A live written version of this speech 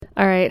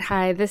All right.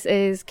 Hi, this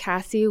is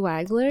Cassie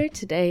Wagler.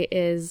 Today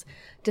is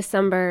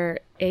December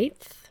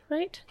 8th,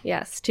 right?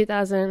 Yes,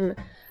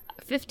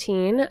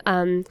 2015.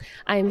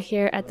 I'm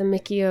here at the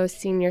Mikio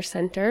Senior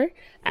Center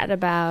at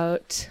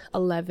about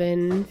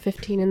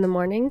 11:15 in the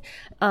morning.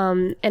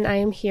 And I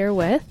am here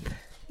with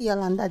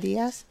Yolanda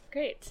Diaz.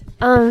 Great.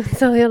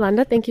 So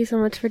Yolanda, thank you so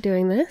much for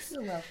doing this.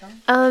 You're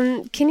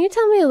welcome. Can you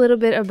tell me a little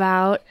bit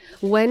about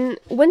when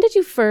did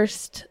you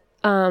first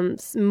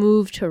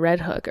move to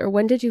Red Hook, or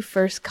when did you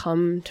first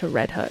come to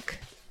Red Hook?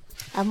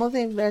 I moved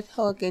in Red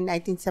Hook in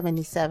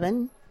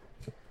 1977.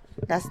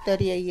 That's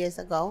 38 years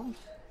ago.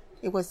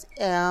 It was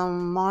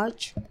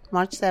March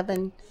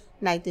 7,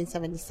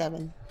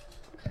 1977.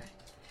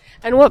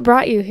 And what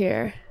brought you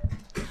here?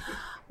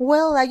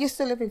 Well, I used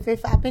to live in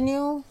Fifth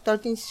Avenue,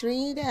 13th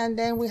Street, and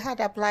then we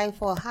had applied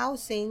for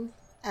housing,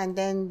 and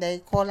then they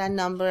called our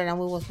number, and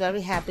we was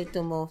very happy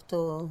to move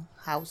to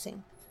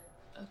housing.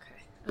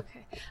 Okay.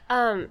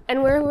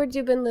 And where would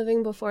you been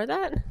living before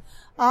that?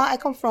 I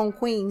come from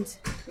Queens,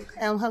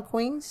 Elmhurst,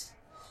 Queens,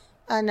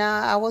 and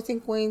I was in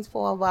Queens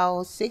for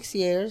about 6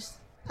 years,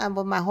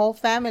 but my whole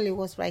family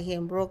was right here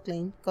in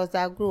Brooklyn because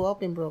I grew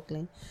up in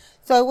Brooklyn.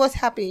 So it was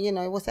happy,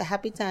 it was a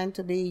happy time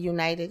to be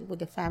united with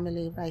the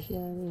family right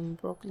here in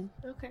Brooklyn.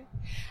 Okay.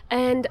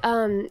 And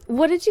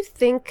what did you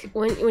think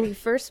when you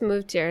first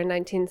moved here in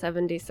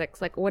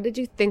 1976? Like, what did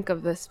you think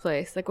of this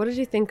place? Like, what did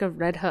you think of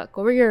Red Hook?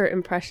 What were your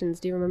impressions?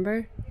 Do you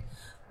remember?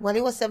 Well,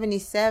 it was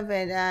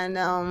 77,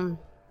 and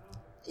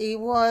it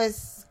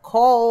was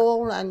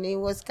cold, and it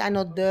was kind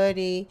of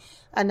dirty,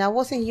 and I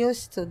wasn't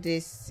used to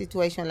this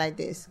situation like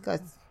this because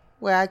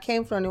where I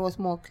came from, it was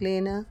more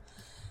cleaner.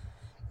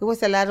 It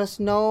was a lot of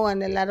snow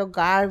and a lot of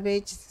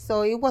garbage,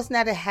 so it was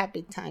not a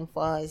happy time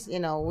for us.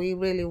 We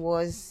really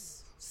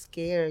was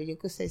scared. You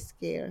could say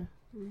scared.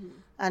 Mm-hmm.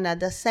 And at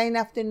the same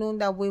afternoon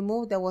that we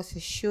moved, there was a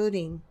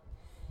shooting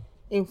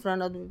in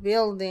front of the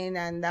building,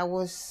 and that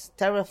was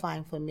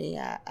terrifying for me.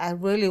 I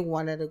really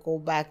wanted to go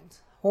back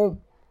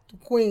home to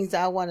Queens.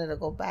 I wanted to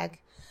go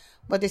back,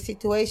 but the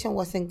situation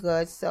wasn't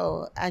good,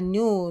 so I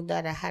knew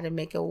that I had to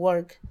make it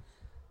work,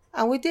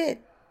 and we did.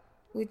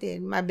 We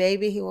did. My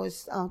baby, he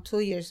was 2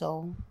 years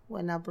old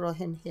when I brought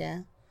him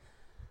here.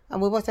 And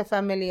we was a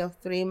family of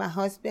 3, my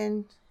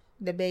husband,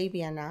 the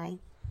baby, and I.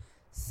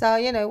 So,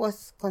 it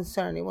was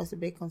concern. It was a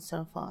big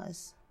concern for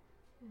us.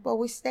 But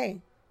we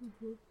stayed.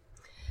 Mm-hmm.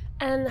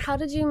 And how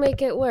did you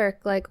make it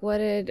work? Like, what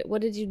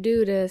did you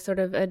do to sort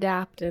of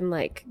adapt and,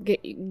 like,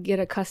 get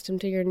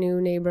accustomed to your new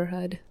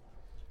neighborhood?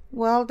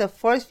 Well, the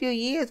first few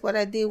years, what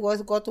I did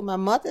was go to my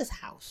mother's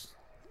house.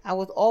 I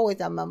was always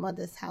at my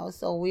mother's house,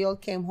 so we all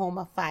came home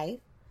at 5.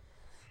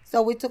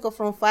 So we took it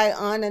from 5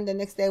 on, and the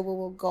next day we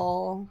would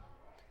go.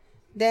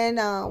 Then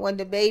when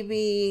the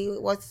baby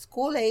was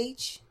school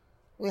age,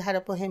 we had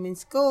to put him in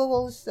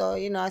school. So,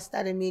 I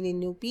started meeting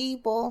new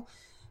people,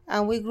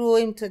 and we grew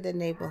into the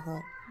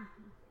neighborhood.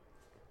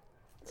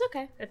 It's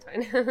okay. It's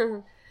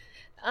fine.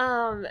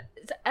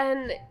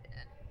 And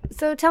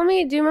so tell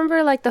me, do you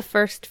remember, like, the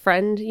first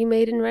friend you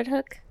made in Red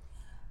Hook?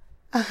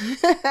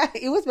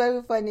 It was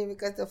very funny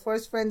because the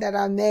first friend that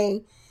I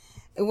made,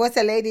 it was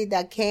a lady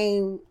that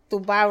came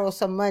to borrow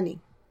some money.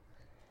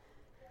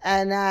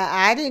 And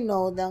I didn't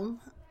know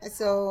them.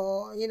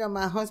 So,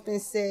 my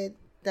husband said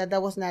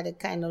that was not the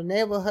kind of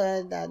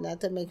neighborhood, that not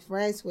to make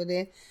friends with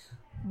it.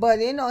 But,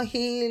 he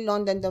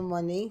loaned them the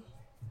money.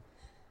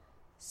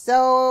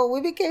 So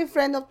we became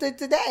friends up to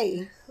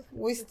today.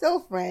 We're still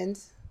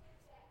friends.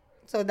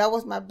 So that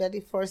was my very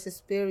first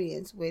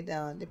experience with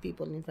the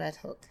people in Red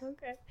Hook.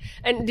 Okay.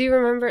 And do you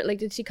remember, like,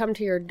 did she come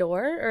to your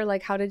door, or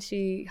like how did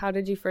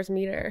you first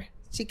meet her?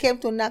 She came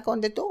to knock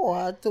on the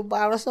door to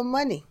borrow some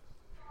money.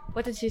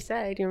 What did she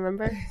say? Do you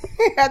remember?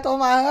 I told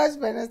my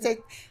husband, I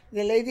said,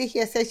 the lady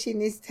here said she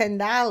needs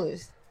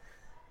 $10.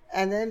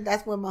 And then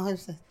that's when my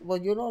husband said, well,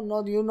 you don't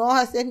know. Do you know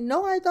her? I said,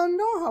 no, I don't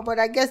know her, but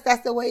I guess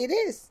that's the way it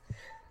is.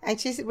 And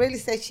she really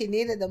said she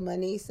needed the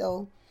money,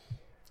 so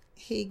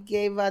he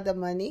gave her the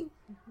money.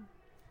 Mm-hmm.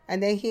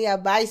 And then he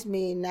advised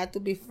me not to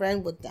be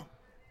friends with them.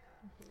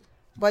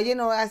 But,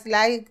 as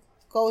life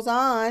goes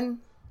on,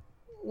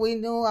 we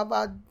knew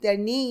about their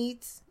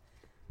needs,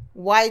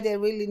 why they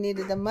really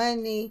needed the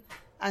money,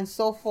 and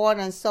so forth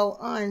and so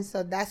on.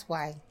 So that's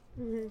why.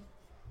 Mm-hmm.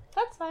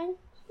 That's fine.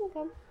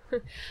 Okay.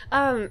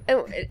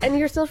 And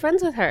you're still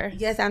friends with her?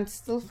 Yes, I'm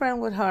still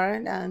friends with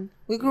her. And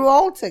we grew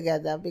old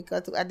together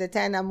because at the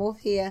time I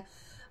moved here,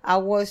 I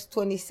was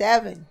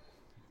 27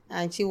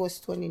 and she was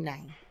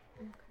 29.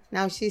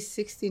 Now she's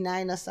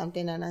 69 or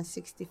something, and I'm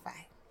 65.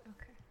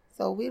 Okay.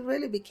 So we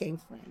really became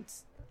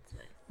friends. That's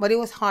nice. But it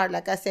was hard.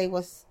 Like I say, it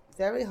was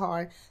very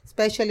hard,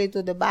 especially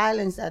to the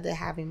violence that they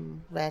have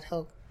in Red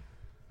Hook.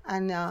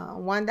 And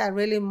one that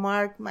really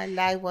marked my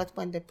life was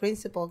when the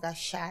principal got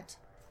shot.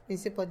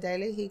 Principal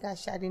Daly, he got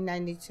shot in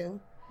 92.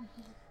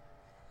 Mm-hmm.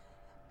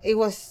 It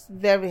was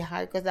very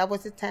hard because that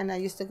was the time I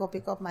used to go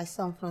pick up my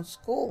son from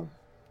school.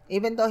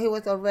 Even though he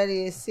was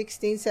already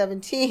 16,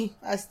 17,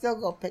 I still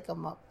go pick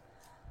him up.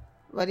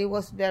 But it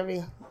was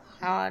very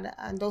hard.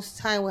 And those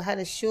times we had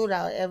a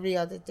shootout every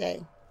other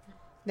day.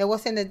 There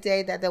wasn't a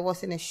day that there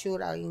wasn't a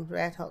shootout in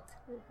Red Hook.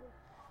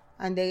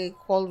 And they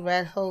called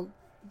Red Hook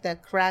the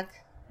crack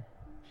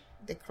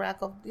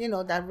of,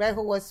 that Red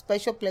Hook was a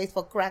special place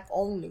for crack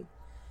only.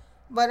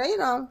 But,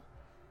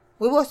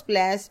 we was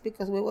blessed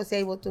because we was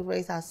able to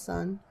raise our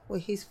son. Well,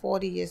 he's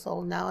 40 years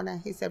old now,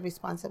 and he's a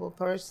responsible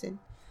person.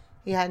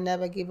 He had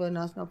never given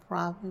us no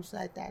problems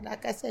like that.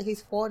 Like I said,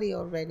 he's 40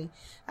 already.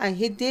 And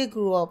he did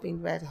grow up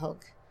in Red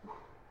Hook.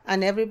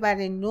 And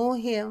everybody knew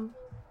him,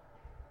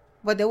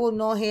 but they would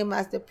know him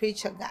as the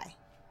preacher guy.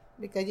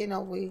 Because,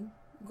 we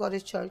go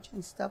to church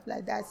and stuff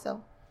like that.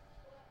 So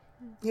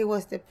he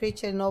was the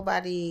preacher.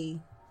 Nobody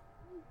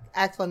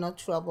asked for no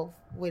trouble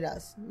with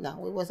us. No,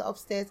 we was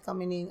upstairs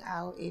coming in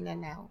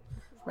and out.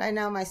 Right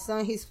now, my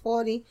son, he's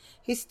 40.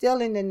 He's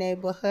still in the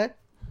neighborhood.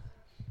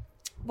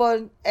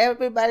 But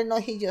everybody know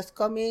he just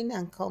come in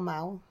and come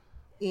out,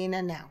 in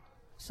and out.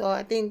 So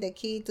I think the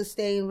key to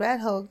stay in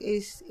Red Hook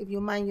is if you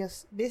mind your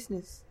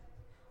business,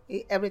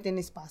 everything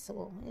is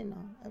possible,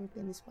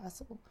 everything is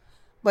possible.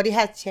 But it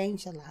has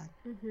changed a lot.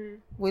 Mm-hmm.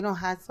 We don't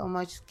have so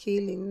much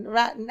killing.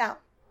 Right now,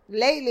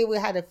 lately we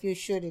had a few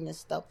shooting and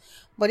stuff.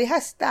 But it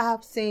has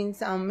stopped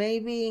since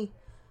maybe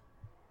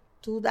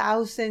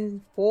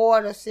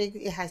 2004 or 6.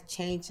 It has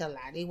changed a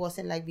lot. It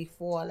wasn't like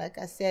before. Like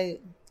I said,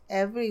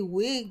 every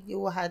week you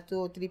will have 2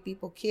 or 3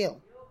 people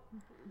killed.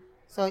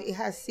 So it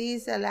has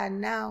ceased a lot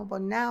now,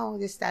 but now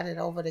they started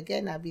over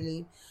again, I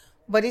believe.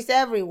 But it's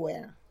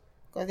everywhere.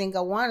 Because in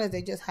Gowanus,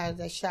 they just had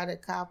a shot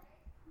at cop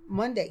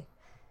Monday.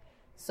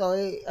 So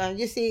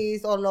you see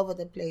it's all over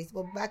the place.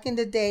 But back in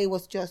the day, it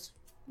was just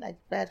like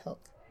Red Hook.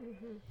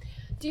 Mm-hmm.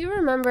 Do you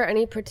remember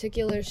any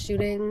particular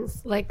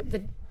shootings, like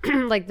the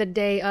like the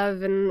day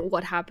of and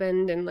what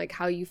happened and like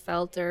how you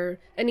felt, or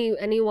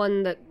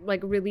anyone that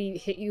like really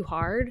hit you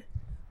hard?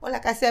 Well,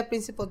 like I said,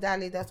 Principal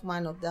Dali, that's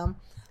one of them.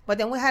 But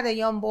then we had a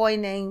young boy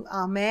named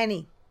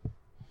Manny.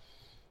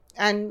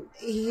 And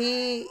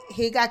he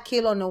got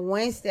killed on a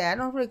Wednesday. I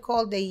don't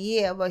recall the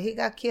year, but he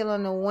got killed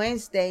on a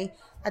Wednesday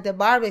at the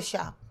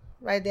barbershop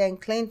right there in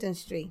Clinton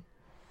Street.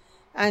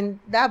 And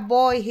that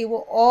boy, he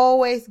will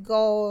always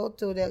go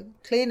to the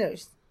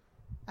cleaners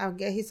and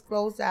get his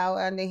clothes out,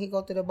 and then he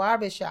go to the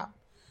barbershop.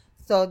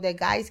 So the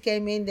guys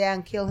came in there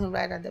and killed him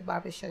right at the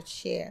barbershop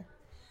chair.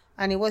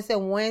 And it was a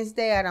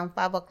Wednesday around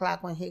 5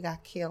 o'clock when he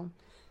got killed.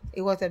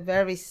 It was a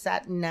very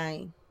sad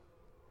night.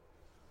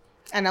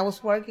 And I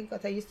was working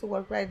because I used to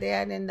work right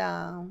there in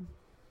the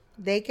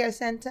daycare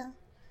center.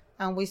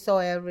 And we saw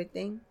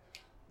everything.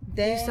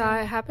 Then, you saw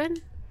it happen?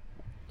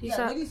 We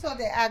saw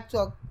the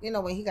actual,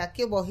 when he got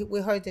killed. But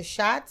we heard the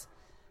shots.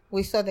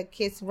 We saw the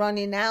kids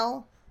running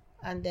out.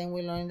 And then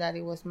we learned that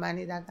it was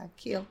Manny that got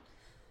killed.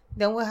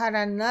 Then we had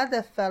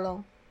another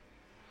fellow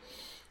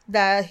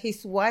that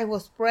his wife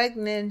was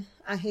pregnant,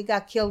 and he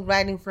got killed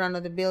right in front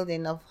of the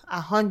building of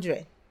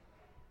 100.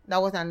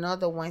 That was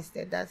another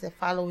Wednesday. That's the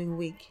following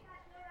week.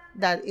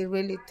 That it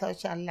really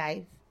touched our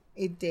life.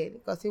 It did,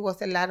 because it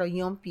was a lot of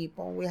young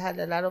people. We had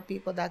a lot of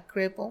people that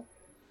crippled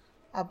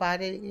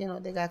about it.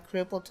 They got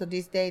crippled to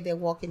this day. They're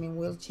walking in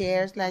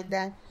wheelchairs like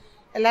that.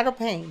 A lot of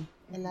pain.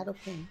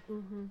 Mm-hmm,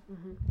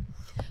 mm-hmm.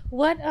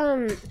 What,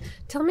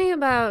 tell me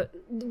about,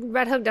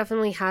 Red Hook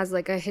definitely has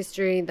like a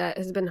history that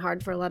has been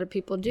hard for a lot of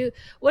people.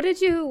 What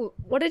did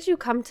you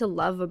come to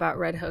love about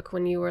Red Hook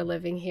when you were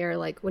living here?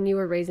 Like when you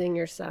were raising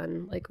your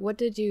son, like what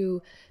did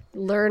you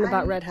learn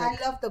about Red Hook?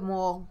 I love the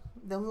mall.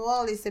 The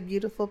mall is a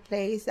beautiful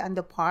place, and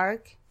the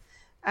park.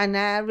 And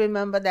I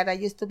remember that I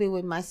used to be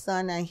with my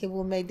son, and he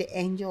would make the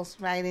angels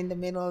right in the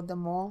middle of the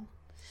mall.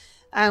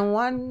 And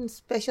one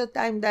special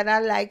time that I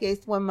like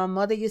is when my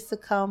mother used to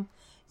come.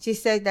 She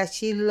said that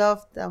she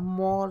loved the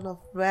mall of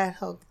Red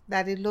Hook,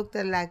 that it looked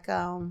like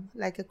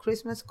a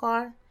Christmas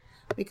card,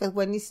 because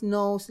when it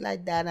snows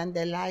like that and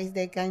the lights,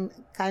 they can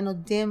kind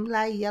of dim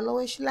light,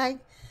 yellowish light,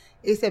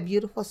 it's a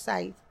beautiful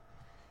sight.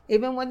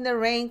 Even when the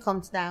rain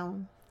comes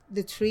down,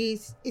 the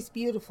trees, it's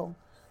beautiful.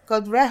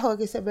 Because Red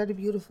Hook is a very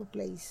beautiful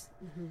place.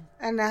 Mm-hmm.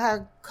 And I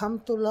have come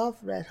to love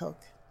Red Hook.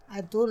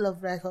 I do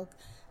love Red Hook.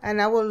 And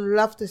I would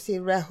love to see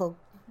Red Hook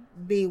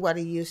be what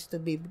it used to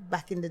be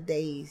back in the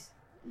days.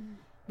 Mm-hmm.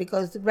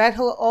 Because Red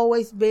Hook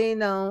always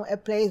been a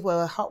place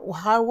where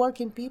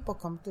hardworking people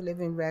come to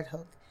live in Red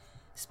Hook.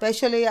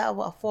 Especially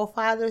our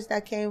forefathers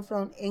that came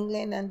from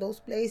England and those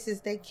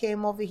places, they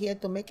came over here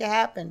to make it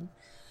happen.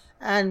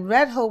 And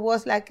Red Hook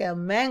was like a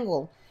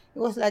mango. It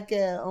was like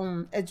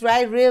a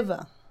dry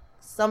river,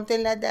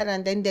 something like that.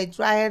 And then they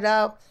dry it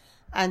up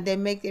and they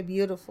make it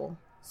beautiful.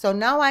 So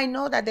now I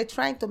know that they're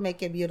trying to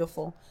make it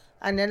beautiful.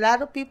 And a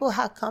lot of people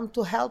have come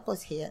to help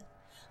us here.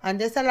 And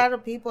there's a lot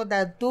of people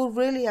that do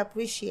really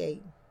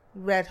appreciate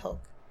Red Hook.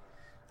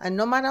 And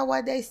no matter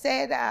what they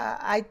said,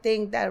 I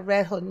think that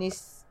Red Hook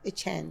needs a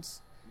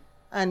chance.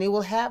 And it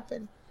will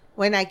happen.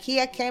 When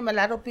IKEA came, a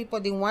lot of people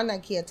didn't want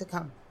IKEA to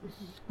come.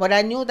 Mm-hmm. But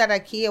I knew that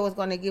IKEA was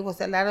going to give us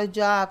a lot of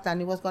jobs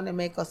and it was going to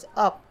make us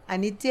up.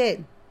 And it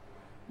did.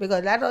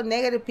 Because a lot of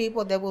negative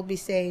people, they will be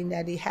saying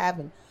that it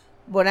haven't.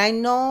 But I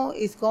know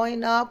it's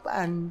going up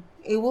and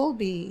it will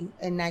be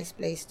a nice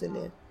place to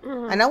live.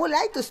 Mm-hmm. And I would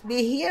like to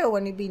be here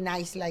when it be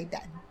nice like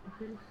that.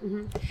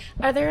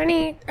 Are there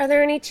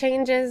any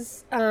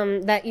changes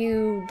that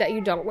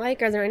you don't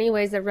like? Are there any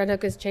ways that Red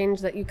Hook has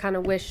changed that you kind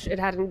of wish it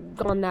hadn't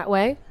gone that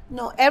way?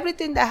 No,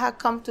 everything that had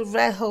come to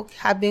Red Hook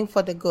had been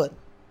for the good.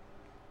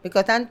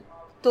 Because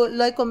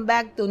looking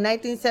back to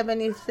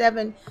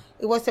 1977,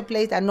 it was a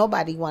place that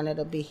nobody wanted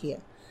to be here.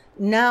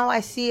 Now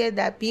I see it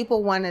that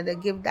people wanted to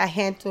give that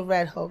hand to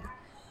Red Hook.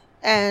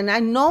 And I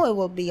know it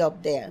will be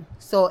up there.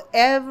 So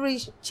every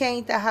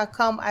change that has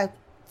come, I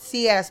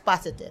see it as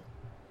positive.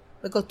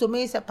 Because to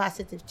me, it's a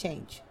positive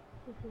change.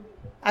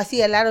 I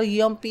see a lot of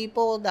young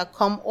people that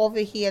come over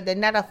here. They're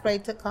not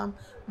afraid to come.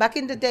 Back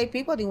in the day,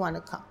 people didn't want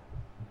to come.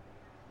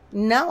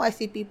 Now I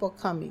see people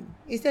coming.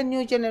 It's a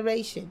new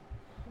generation.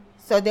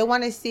 So they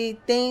want to see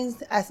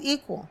things as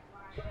equal.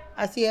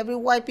 I see every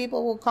white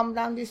people will come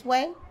down this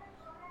way.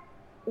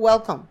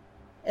 Welcome.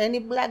 Any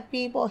black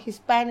people,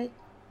 Hispanic,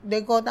 they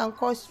go down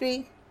Court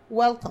Street,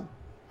 welcome.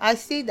 I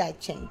see that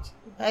change.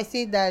 I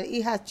see that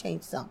it has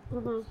changed some.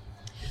 Mm-hmm.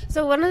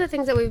 So one of the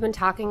things that we've been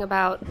talking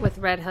about with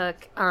Red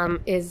Hook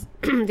is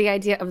the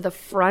idea of the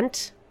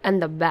front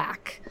and the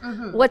back.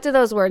 Mm-hmm. What do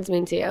those words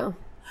mean to you?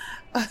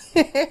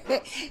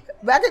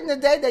 Back in the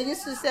day, they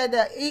used to say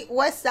the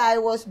west side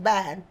was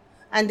bad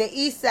and the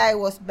east side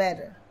was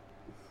better.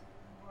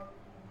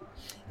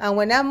 And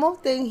when I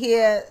moved in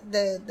here,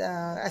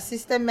 the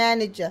assistant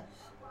manager,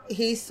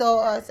 he saw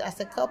us as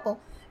a couple,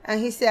 and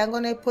he said, I'm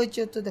going to put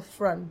you to the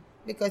front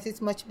because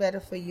it's much better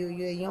for you.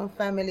 You're a young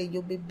family.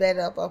 You'll be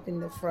better up in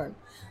the front.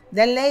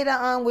 Then later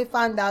on, we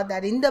found out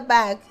that in the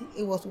back,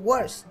 it was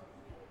worse.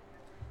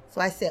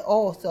 So I said,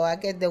 so I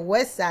guess the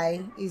west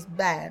side is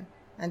bad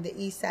and the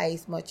east side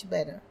is much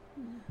better.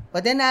 Mm-hmm.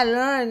 But then I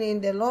learned in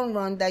the long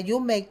run that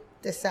you make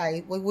the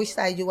side, which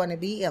side you want to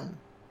be in.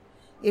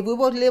 If we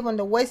would live on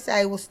the west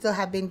side, it would still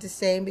have been the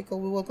same because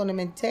we were going to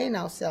maintain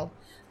ourselves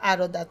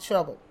out of that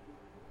trouble.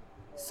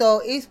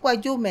 So it's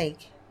what you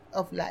make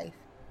of life.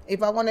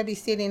 If I want to be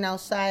sitting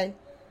outside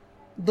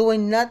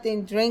doing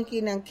nothing,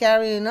 drinking and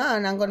carrying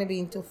on, I'm going to be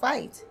into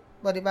fight.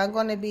 But if I'm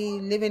going to be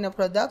living a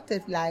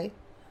productive life,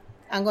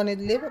 I'm going to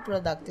live a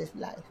productive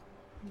life.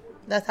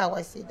 That's how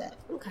I see that.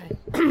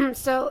 Okay.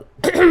 So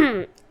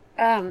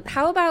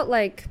how about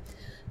like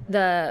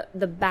the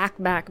back,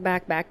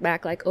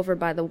 like over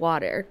by the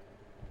water?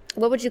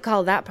 What would you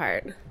call that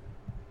part?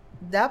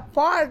 That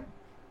part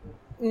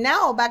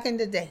now, back in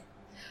the day.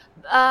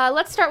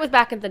 Let's start with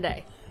back in the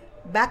day.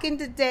 Back in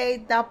the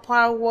day, that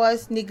part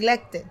was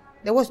neglected.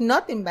 There was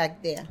nothing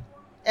back there.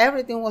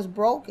 Everything was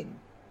broken.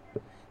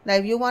 Now,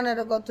 if you wanted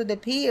to go to the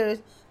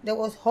piers, there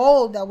was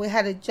holes that we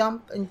had to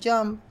jump.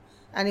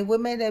 And if we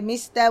made a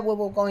misstep, we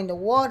would go in the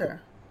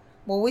water.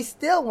 But we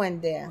still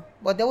went there.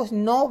 But there was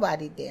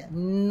nobody there.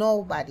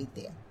 Nobody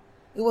there.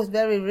 It was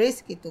very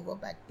risky to go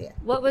back there.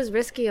 What was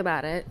risky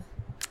about it?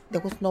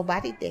 There was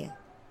nobody there.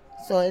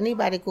 So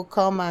anybody could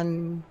come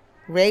and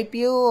rape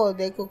you, or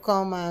they could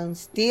come and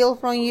steal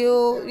from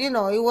you. You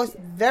know, it was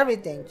very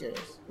dangerous.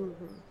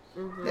 Mm-hmm.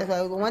 Mm-hmm. That's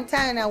why one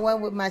time I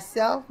went with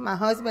myself, my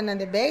husband, and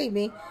the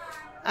baby,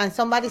 and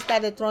somebody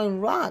started throwing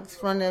rocks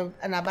from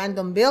an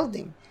abandoned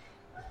building.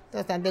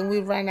 And then we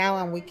ran out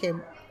and we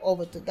came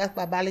over to, that's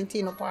by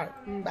Valentino Park,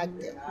 back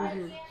there.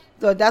 Mm-hmm.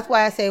 So that's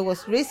why I say it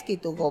was risky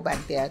to go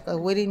back there, because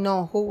we didn't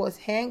know who was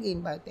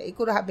hanging back there. It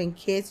could have been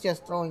kids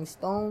just throwing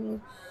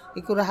stones.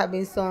 It could have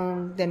been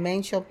some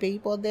dementia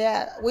people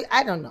there.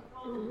 I don't know.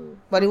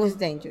 But it was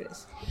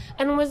dangerous.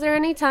 And was there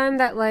any time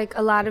that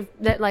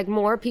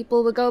more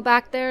people would go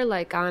back there?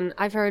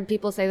 I've heard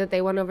people say that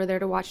they went over there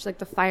to watch like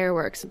the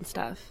fireworks and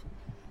stuff.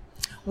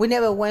 We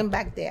never went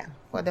back there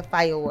for the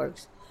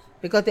fireworks.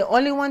 Because the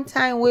only one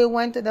time we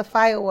went to the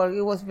fireworks,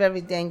 it was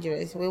very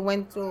dangerous. We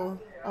went to,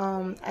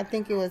 I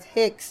think it was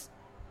Hicks.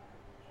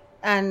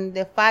 And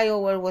the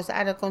firework was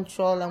out of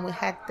control, and we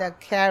had the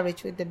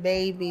carriage with the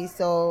baby.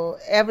 So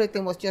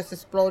everything was just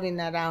exploding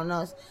around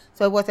us.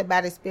 So it was a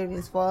bad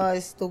experience for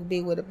us to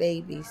be with a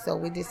baby. So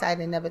we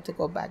decided never to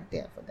go back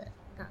there for that.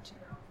 Gotcha.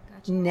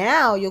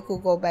 Now you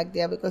could go back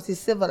there because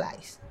it's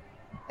civilized.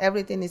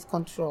 Everything is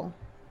controlled.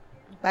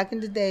 Back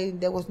in the day,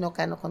 there was no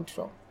kind of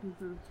control.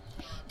 Mm-hmm.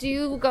 Do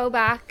you go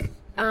back?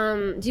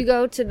 Do you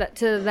go to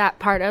that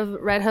part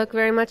of Red Hook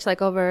very much,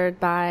 like over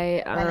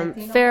by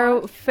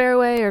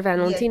Fairway or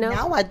Valentino? Yes,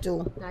 now I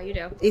do. Now you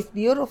do. It's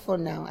beautiful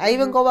now. I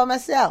even go by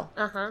myself.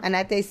 Uh-huh. And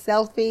I take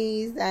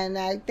selfies and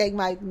I take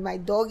my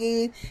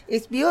doggies.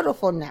 It's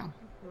beautiful now.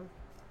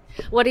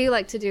 Mm-hmm. What do you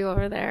like to do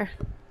over there?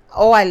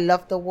 Oh, I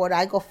love the water.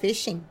 I go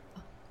fishing.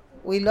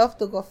 We love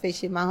to go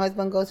fishing. My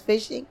husband goes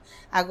fishing.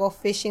 I go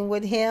fishing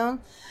with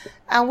him.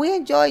 And we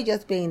enjoy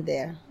just being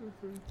there.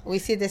 Mm-hmm. We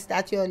see the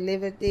Statue of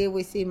Liberty.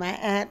 We see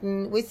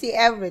Manhattan. We see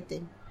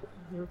everything.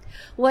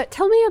 Mm-hmm.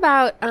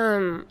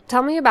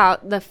 Tell me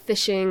about the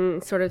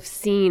fishing sort of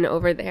scene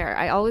over there.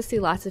 I always see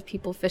lots of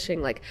people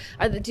fishing.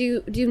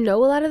 Do you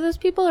know a lot of those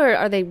people, or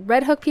are they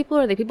Red Hook people,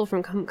 or are they people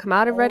from come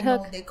out of Red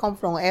Hook? No, they come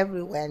from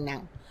everywhere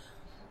now.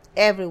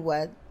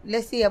 Everywhere.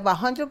 Let's see, about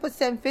 100%,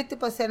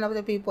 50% of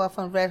the people are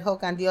from Red Hook,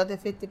 and the other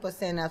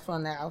 50% are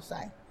from the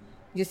outside.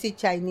 You see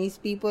Chinese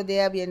people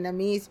there,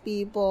 Vietnamese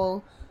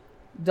people,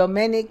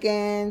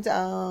 Dominicans,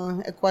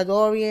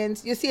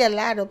 Ecuadorians. You see a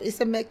lot of,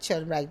 it's a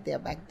mixture right there,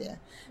 back there.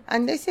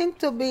 And they seem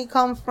to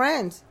become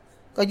friends.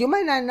 Because you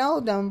might not know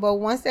them, but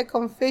once they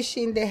come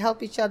fishing, they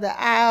help each other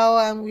out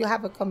and you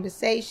have a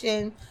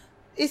conversation.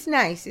 It's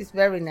nice. It's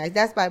very nice.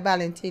 That's by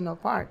Valentino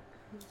Park.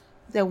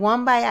 The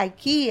one by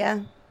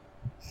IKEA,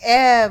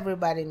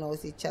 everybody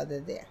knows each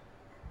other there.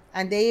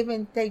 And they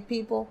even take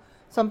people,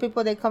 some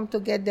people, they come to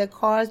get their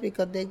cars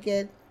because they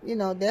get,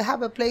 they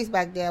have a place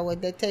back there where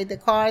they take the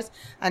cars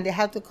and they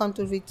have to come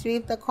to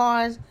retrieve the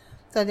cars.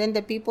 So then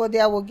the people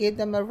there will give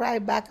them a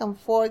ride back and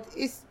forth.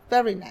 It's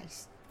very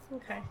nice.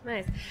 Okay,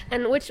 nice.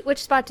 And which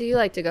spot do you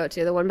like to go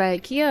to? The one by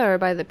IKEA or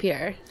by the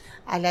pier?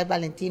 I like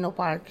Valentino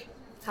Park.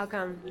 How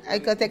come?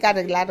 Because they got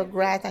a lot of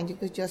grass and you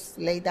could just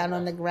lay down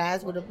on the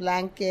grass with a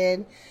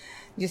blanket.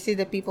 You see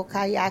the people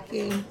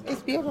kayaking.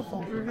 It's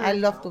beautiful. I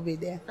love to be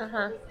there.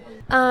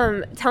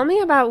 Tell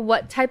me about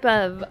what type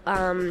of,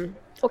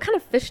 what kind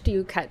of fish do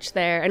you catch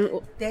there?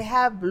 And they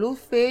have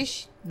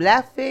bluefish,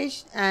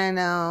 blackfish,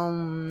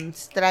 and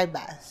striped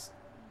bass.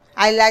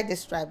 I like the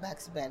striped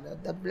bass better.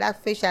 The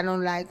blackfish I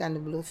don't like, and the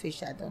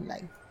bluefish I don't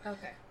like.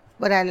 Okay.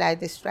 But I like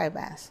the striped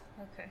bass.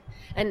 Okay.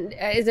 And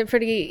is it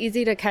pretty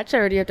easy to catch,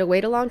 or do you have to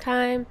wait a long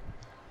time?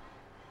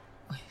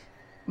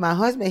 My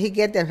husband, he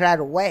gets them right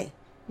away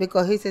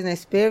because he's an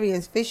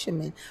experienced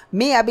fisherman.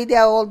 Me, I be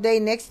there all day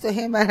next to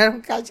him and I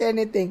don't catch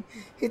anything.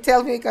 He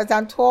tells me because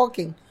I'm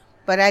talking,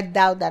 but I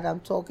doubt that I'm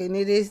talking.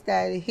 It is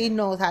that he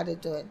knows how to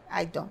do it.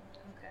 I don't.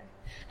 Okay.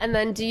 And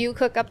then do you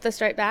cook up the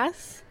striped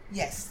bass?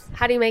 Yes.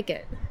 How do you make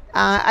it?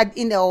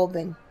 In the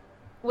oven.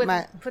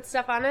 Put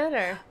stuff on it,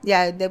 or?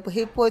 Yeah,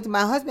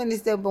 my husband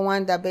is the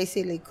one that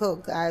basically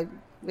cook. I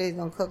really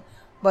don't cook.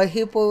 But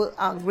he put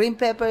green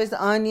peppers,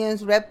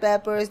 onions, red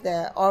peppers,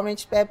 the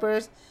orange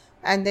peppers,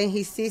 and then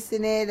he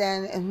season it,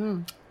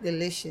 and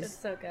delicious. It's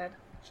so good.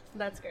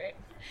 That's great.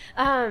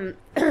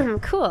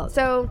 Cool.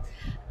 So,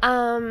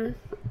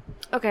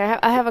 okay,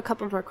 I have a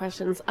couple more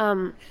questions.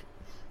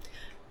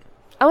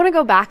 I want to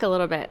go back a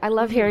little bit. I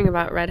love hearing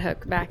about Red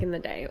Hook back in the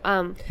day.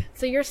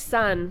 So your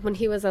son, when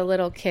he was a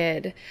little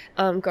kid,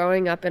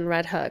 growing up in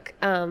Red Hook,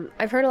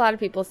 I've heard a lot of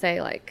people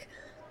say, like,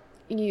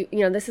 you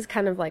know, this is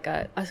kind of like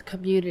a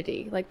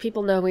community. Like,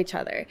 people know each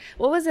other.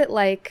 What was it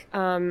like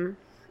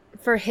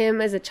for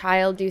him as a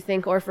child, do you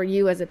think, or for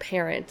you as a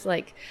parent?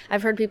 Like,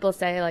 I've heard people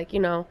say, like, you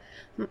know,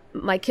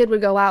 my kid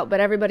would go out, but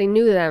everybody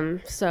knew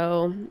them,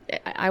 so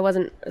I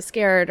wasn't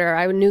scared, or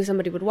I knew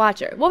somebody would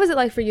watch it. What was it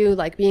like for you,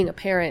 like, being a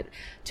parent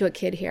to a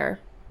kid here?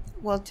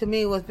 Well, to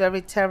me, it was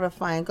very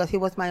terrifying because he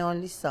was my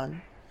only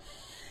son.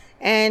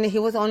 And he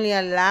was only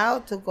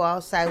allowed to go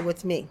outside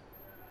with me.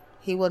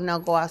 He would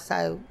not go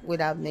outside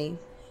without me.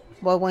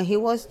 But when he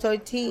was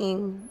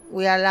 13,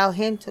 we allowed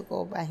him to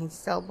go by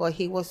himself, but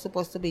he was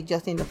supposed to be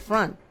just in the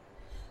front.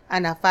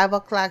 And at 5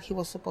 o'clock, he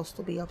was supposed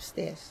to be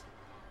upstairs.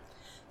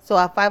 So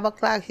at 5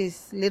 o'clock,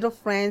 his little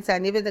friends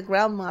and even the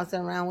grandmas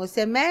around would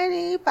say,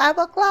 Manny, 5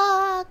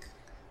 o'clock.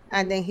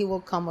 And then he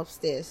would come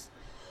upstairs.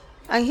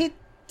 And he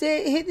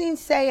didn't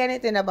say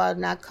anything about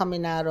not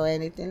coming out or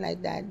anything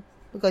like that,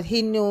 because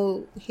he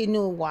knew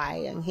why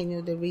and he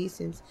knew the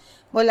reasons.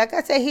 But like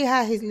I said, he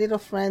had his little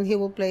friend. He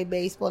would play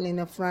baseball in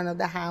the front of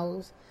the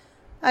house,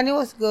 and it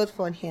was good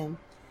for him.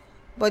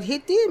 But he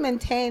did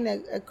maintain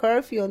a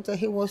curfew until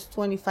he was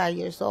 25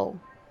 years old.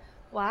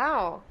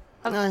 Wow.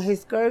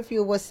 His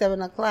curfew was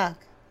 7 o'clock.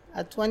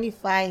 At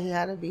 25, he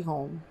had to be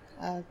home.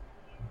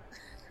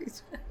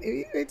 It's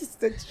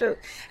the truth.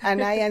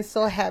 And I am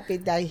so happy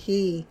that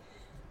he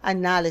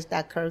acknowledged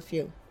that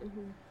curfew.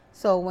 Mm-hmm.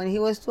 So when he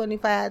was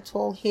 25, I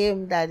told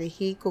him that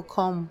he could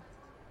come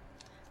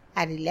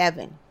at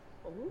 11.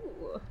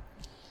 Ooh.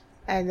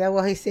 And that's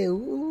what he said,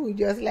 ooh,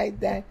 just like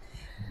that.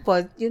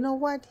 But you know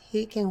what?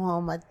 He came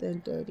home at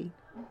 10:30.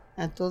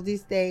 Until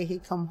this day, he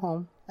come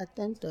home at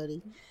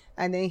 10:30.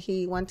 And then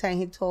one time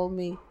he told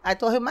me, I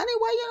told him, Manny,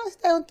 why you don't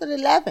stay until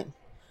 11?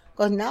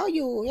 Because now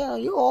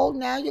you're old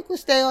now. You could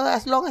stay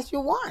as long as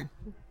you want.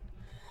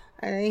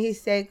 And then he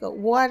said,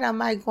 what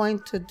am I going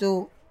to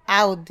do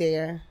out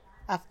there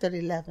after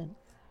 11?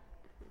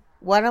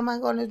 What am I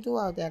going to do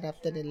out there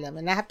after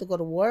 11? I have to go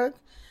to work.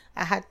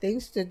 I had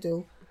things to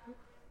do.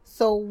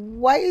 So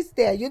what is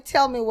there? You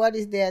tell me what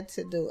is there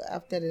to do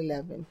after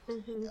 11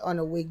 on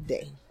a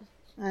weekday.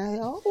 And I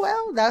go,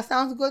 well, that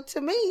sounds good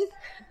to me.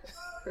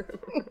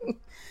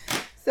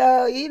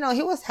 So, he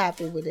was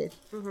happy with it.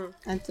 Mm-hmm.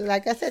 And so,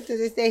 like I said, to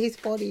this day, he's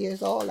 40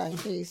 years old and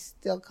he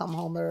still come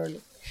home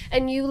early.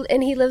 And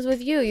he lives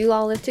with you? You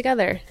all live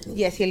together?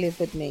 Yes, he lived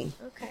with me.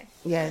 Okay.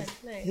 Yes,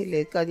 nice. He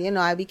lived. Because,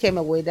 I became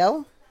a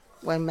widow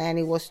when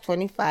Manny was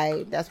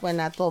 25. That's when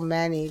I told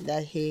Manny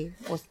that he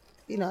was,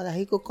 that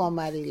he could come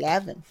at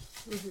 11.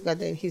 Mm-hmm.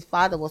 Because his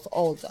father was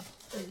older,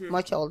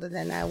 much older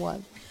than I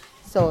was.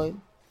 So,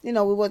 we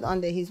was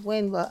under his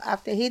wing. But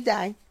after he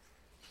died,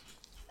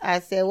 I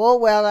said,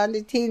 well, I'm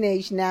the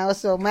teenage now,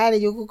 so Manny,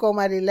 you could come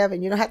at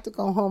 11. You don't have to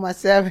come home at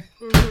 7.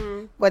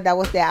 Mm-hmm. But that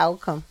was the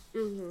outcome.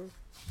 Mm-hmm.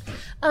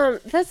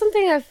 That's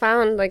something I've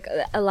found. Like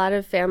a lot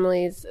of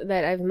families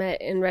that I've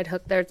met in Red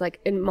Hook, there's like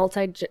in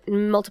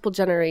multiple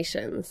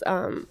generations.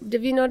 Have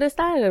you noticed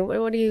that? And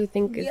what do you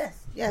think?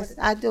 Yes,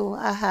 I do.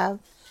 I have.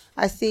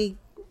 I see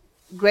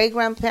great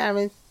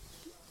grandparents,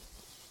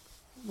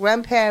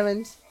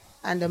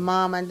 and the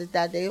mom and the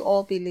dad. They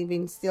all be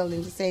living still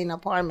in the same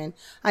apartment,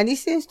 and it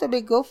seems to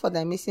be good for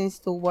them. It seems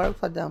to work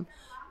for them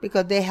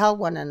because they help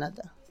one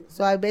another.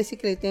 So I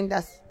basically think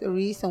that's the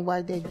reason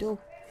why they do.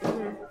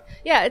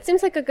 Yeah, it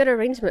seems like a good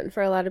arrangement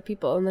for a lot of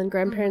people, and then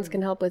grandparents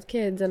can help with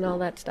kids and all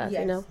that stuff.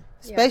 Yes.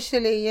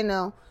 Especially,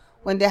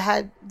 when they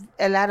had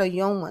a lot of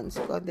young ones.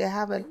 Because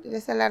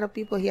there's a lot of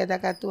people here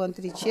that got 2 and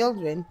 3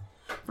 children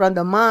from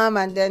the mom,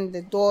 and then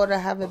the daughter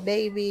have a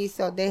baby,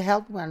 so they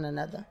help one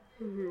another.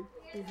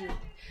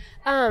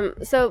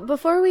 So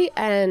before we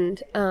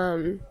end,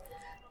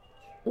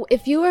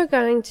 if you were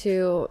going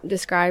to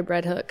describe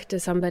Red Hook to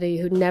somebody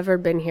who'd never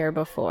been here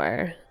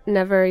before,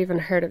 never even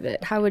heard of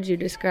it, how would you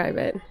describe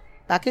it?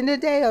 Back in the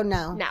day or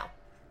now? Now.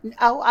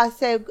 I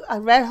say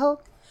Red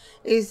Hook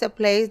is a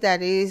place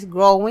that is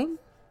growing,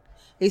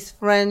 is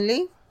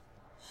friendly,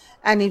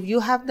 and if you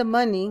have the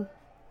money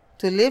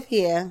to live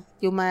here,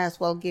 you might as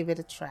well give it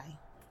a try.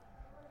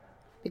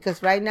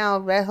 Because right now,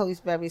 Red Hook is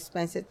very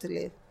expensive to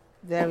live,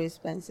 very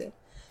expensive.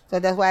 So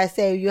that's why I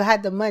say if you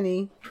had the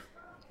money,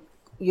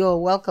 you're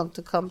welcome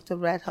to come to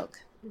Red Hook.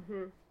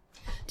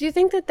 Do you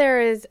think that there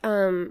is,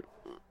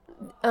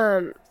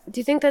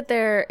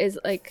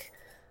 like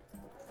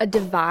a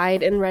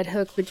divide in Red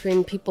Hook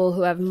between people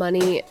who have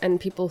money and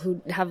people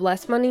who have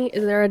less money?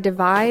 Is there a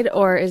divide,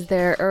 or is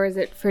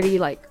it pretty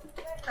like?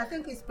 I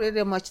think it's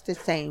pretty much the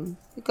same,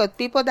 because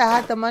people that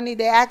have the money,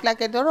 they act like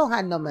they don't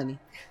have no money.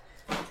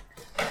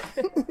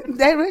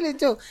 They really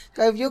do.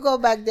 Because if you go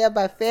back there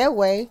by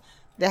Fairway,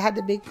 they had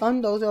the big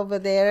condos over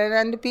there,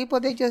 and the people,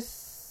 they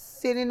just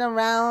sitting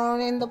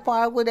around in the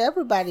park with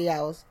everybody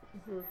else.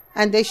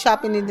 And they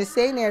shopping in the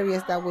same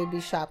areas that we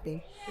be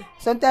shopping.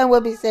 Sometimes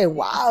we'll be saying,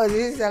 wow,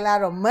 this is a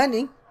lot of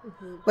money.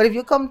 But if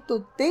you come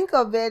to think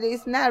of it,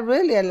 it's not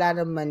really a lot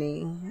of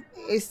money.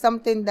 It's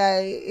something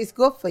that is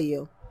good for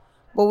you.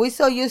 But we're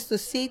so used to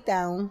sit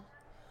down,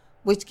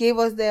 which give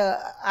us the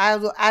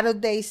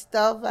out-of-date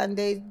stuff, and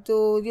they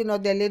do,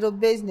 their little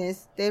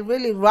business. They're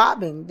really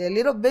robbing. Their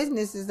little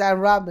businesses are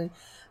robbing.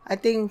 I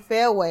think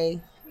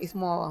Fairway is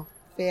more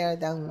fair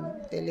than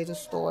the little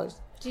stores.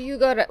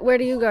 Where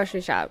do you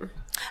grocery shop?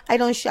 I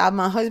don't shop.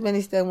 My husband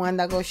is the one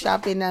that goes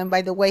shopping, and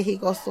by the way, he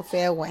goes to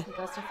Fairway. He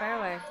goes to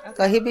Fairway. Okay.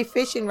 Because he be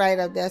fishing right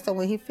up there. So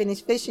when he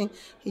finish fishing,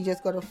 he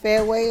just go to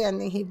Fairway, and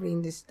then he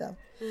bring this stuff.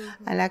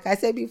 And like I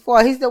said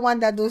before, he's the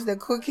one that does the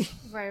cooking.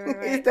 Right.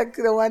 He's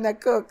the one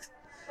that cooks.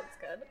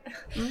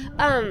 That's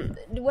good.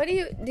 What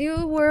do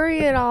you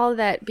worry at all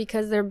that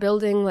because they're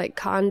building like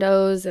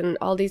condos and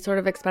all these sort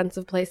of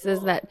expensive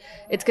places that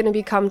it's going to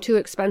become too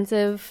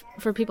expensive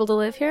for people to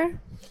live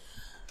here?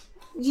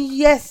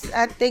 Yes,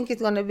 I think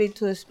it's going to be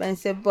too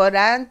expensive, but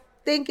I'm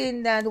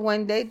thinking that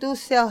when they do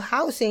sell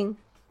housing,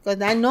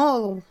 because I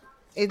know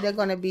if they're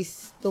going to be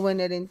doing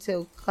it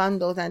into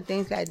condos and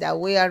things like that,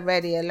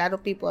 a lot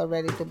of people are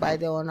ready to buy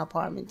their own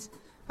apartments,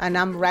 and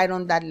I'm right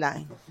on that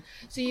line.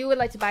 So you would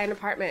like to buy an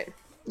apartment?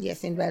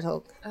 Yes, in Red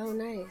Hook. Oh,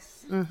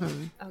 nice.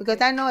 Okay.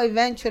 Because I know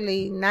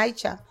eventually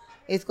NYCHA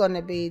is going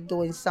to be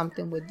doing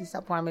something with this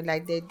apartment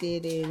like they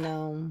did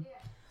in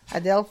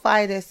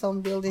Adelphi. There's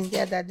some buildings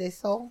there that they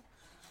sold.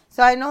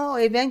 So I know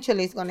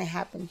eventually it's going to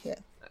happen here.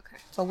 Okay.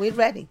 So we're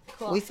ready.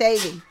 Cool. We're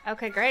saving.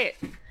 Okay, great.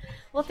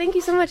 Well, thank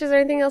you so much. Is there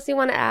anything else you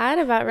want to add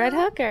about Red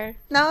Hook? Or?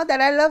 No,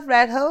 that I love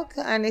Red Hook,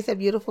 and it's a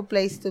beautiful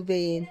place to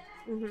be in.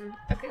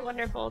 Okay,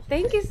 wonderful.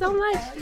 Thank you so much.